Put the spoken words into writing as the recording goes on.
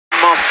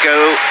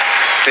ago,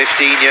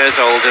 15 years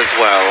old as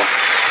well,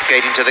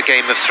 skating to the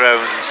Game of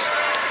Thrones.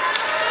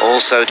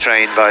 Also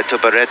trained by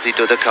Tubaredzi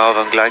Dudakov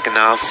and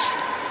Gleikenhaus.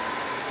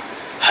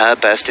 Her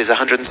best is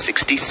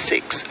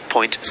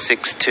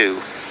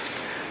 166.62.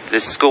 The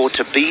score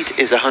to beat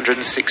is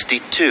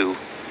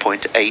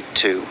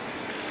 162.82.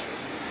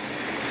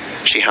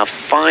 She have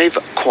 5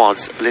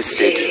 quads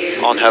listed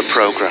on her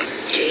program.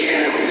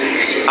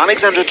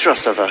 Aleksandra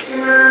Trusova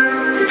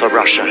for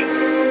Russia.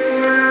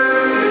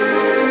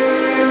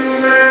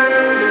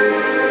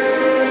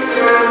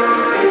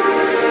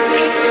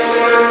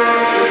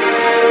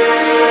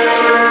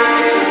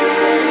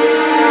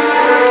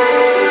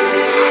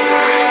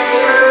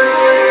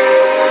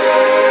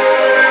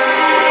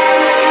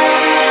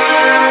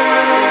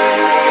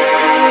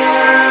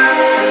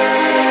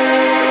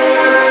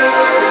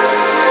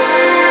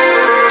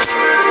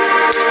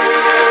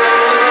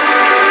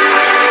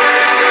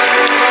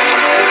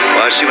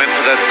 She went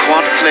for the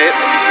quad flip.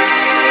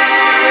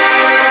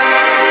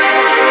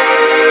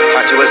 In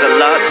fact, it was a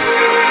Lutz,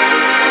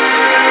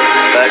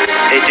 but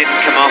it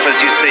didn't come off, as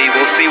you see.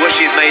 We'll see what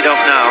she's made of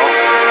now.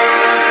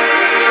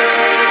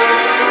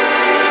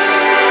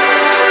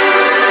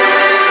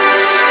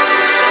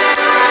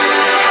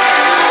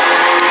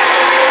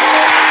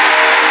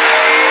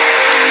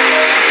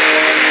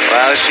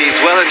 Well, she's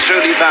well and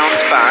truly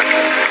bounced back.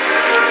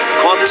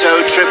 Quad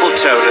toe, triple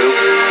toe loop.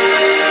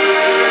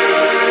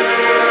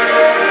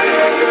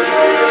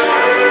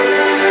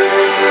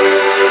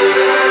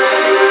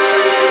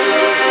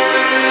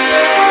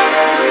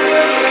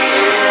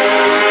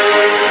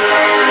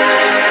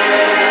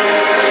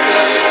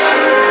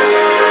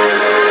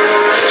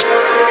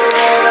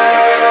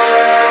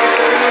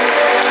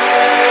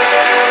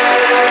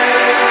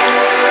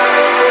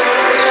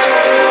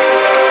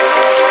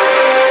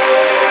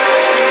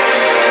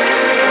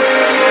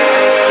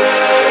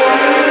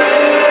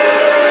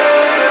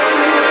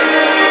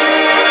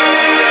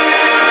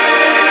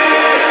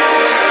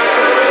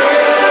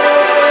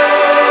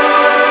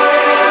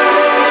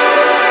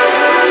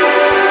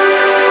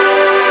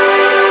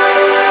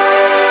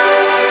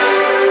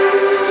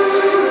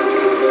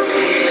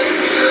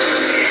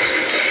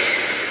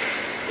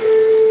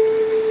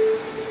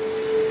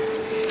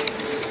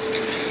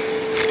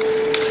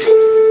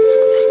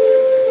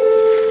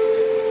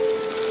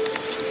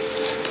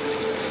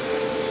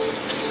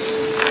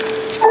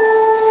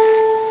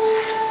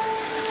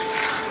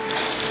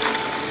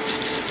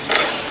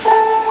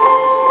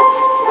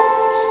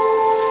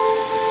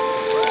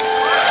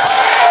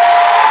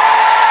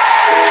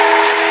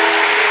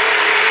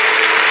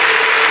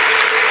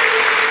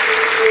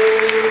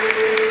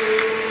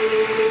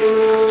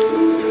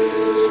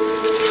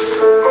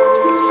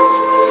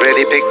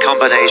 Big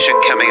combination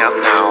coming up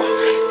now.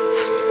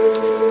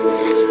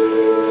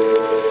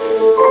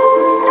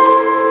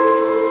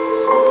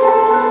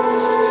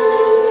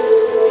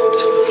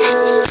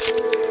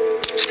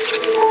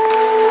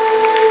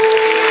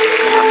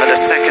 And for the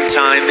second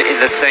time in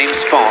the same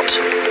spot,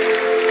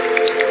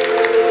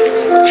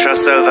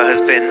 Trusova has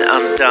been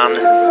undone,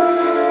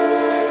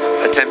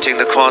 attempting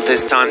the quad,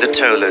 this time the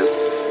toe loop.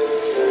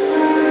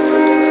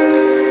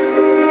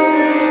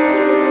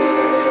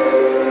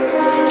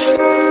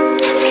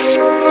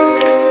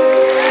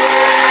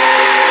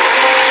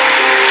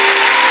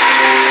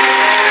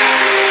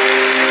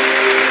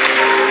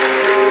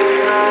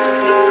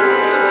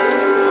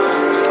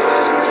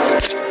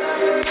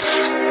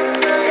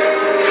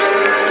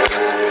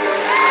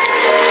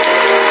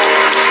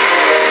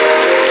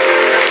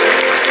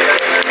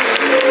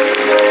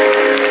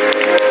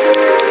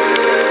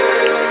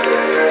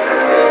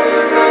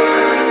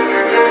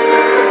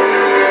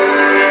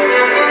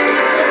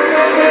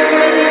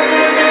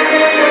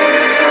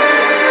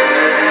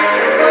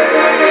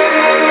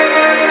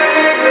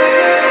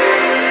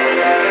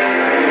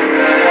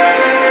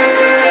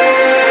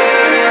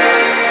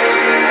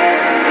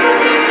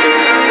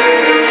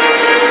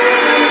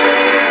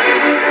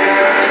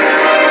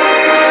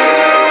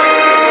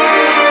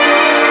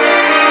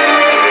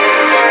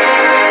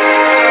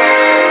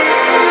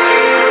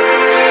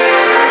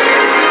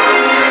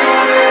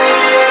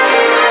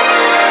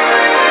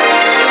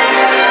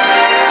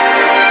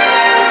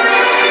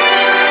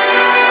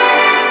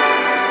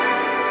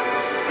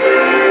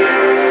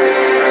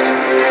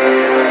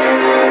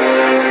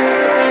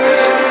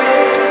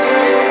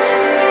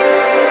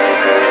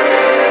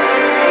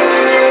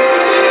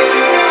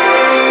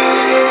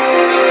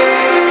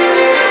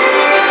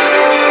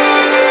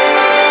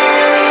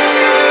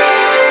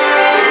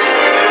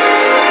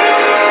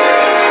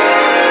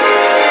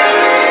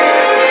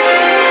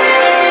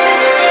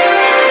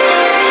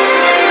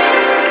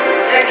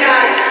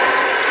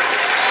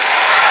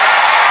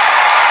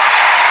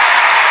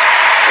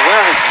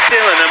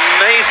 Still an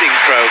amazing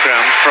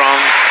program from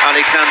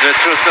Aleksandra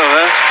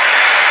Trusova.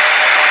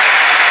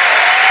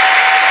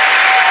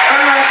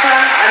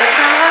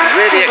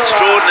 Really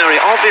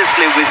extraordinary.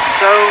 Obviously, with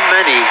so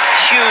many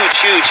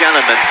huge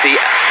elements, the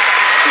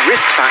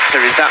risk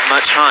factor is that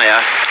much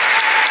higher.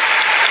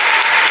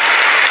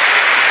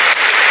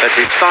 But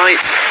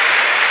despite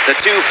the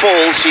 2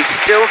 falls, she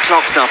still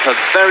clocks up a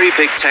very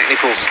big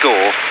technical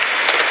score,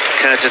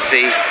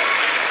 courtesy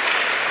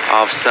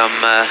of some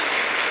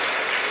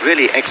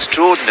really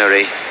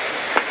extraordinary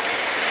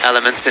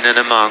elements in and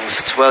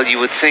amongst. Well, you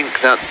would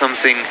think that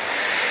something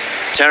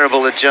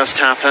terrible had just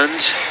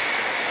happened.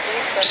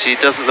 She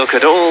doesn't look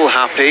at all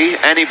happy.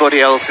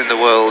 Anybody else in the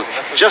world,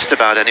 just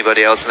about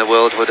anybody else in the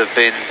world, would have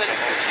been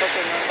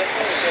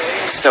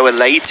so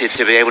elated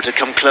to be able to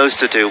come close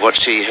to do what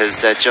she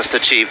has just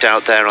achieved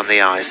out there on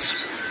the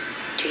ice.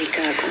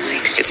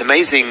 It's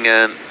amazing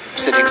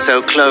sitting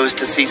so close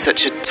to see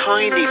such a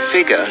tiny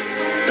figure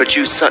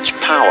produce such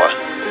power.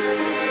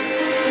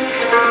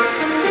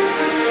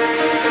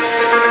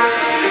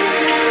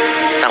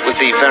 That was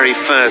the very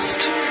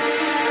first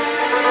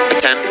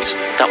attempt.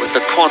 That was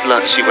the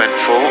quadlet she went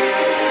for.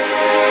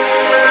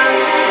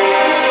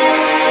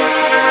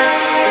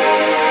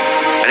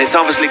 And it's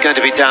obviously going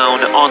to be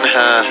down on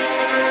her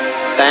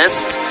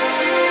best,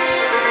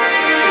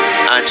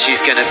 and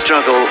she's going to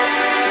struggle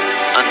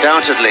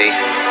undoubtedly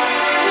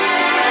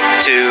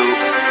to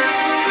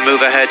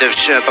move ahead of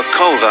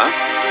Sherbakova.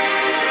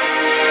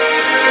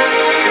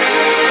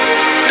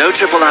 No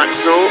triple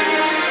axel.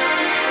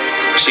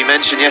 She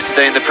mentioned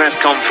yesterday in the press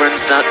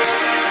conference that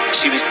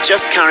she was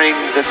just carrying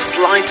the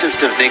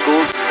slightest of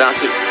niggles,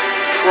 that it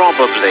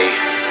probably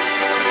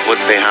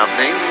wouldn't be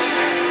happening.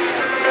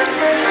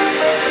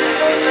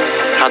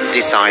 Hadn't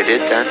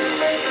decided then.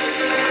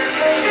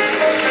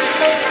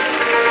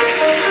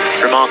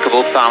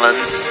 Remarkable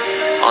balance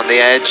on the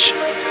edge.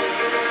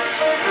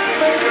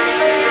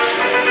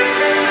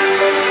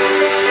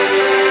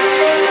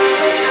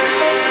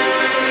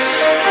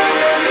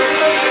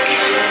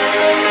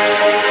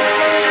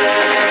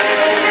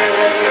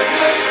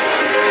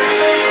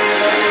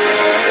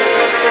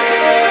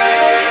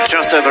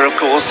 Trusova, of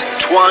course,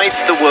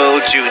 twice the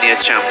world junior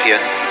champion.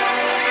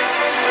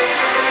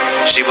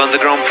 She won the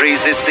Grand Prix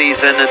this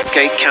season at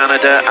Skate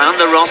Canada and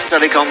the Ross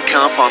Telecom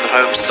Cup on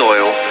home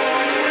soil.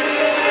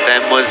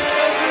 Then was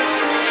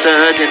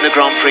third in the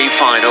Grand Prix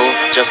final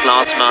just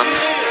last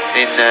month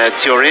in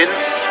Turin,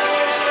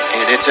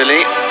 in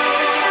Italy.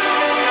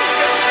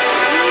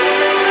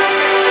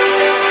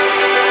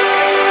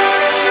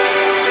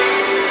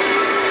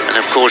 And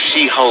of course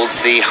she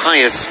holds the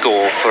highest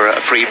score for a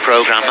free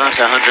program at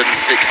 166.62.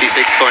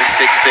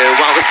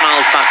 Well, the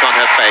smile's back on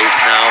her face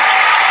now.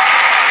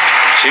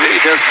 She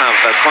really does have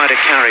quite a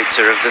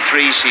character. Of the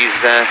three,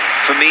 she's,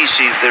 for me,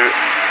 she's the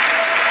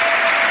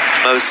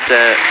most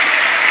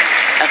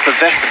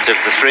effervescent of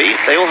the three.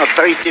 They all have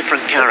very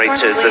different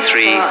characters, the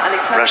three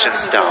Russian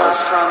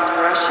stars.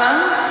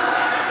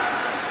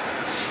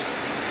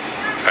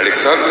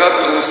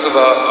 Aleksandra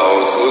Trusova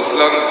aus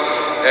Russland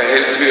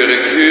erhält für ihre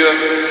Kür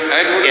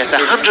Yes,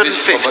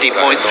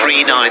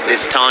 150.39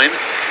 this time.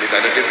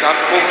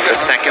 The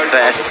second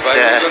best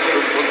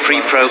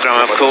free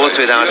program, of course,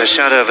 without a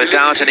shadow of a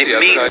doubt, and it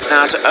means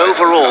that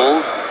overall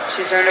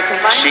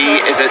she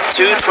is at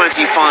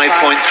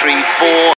 225.34.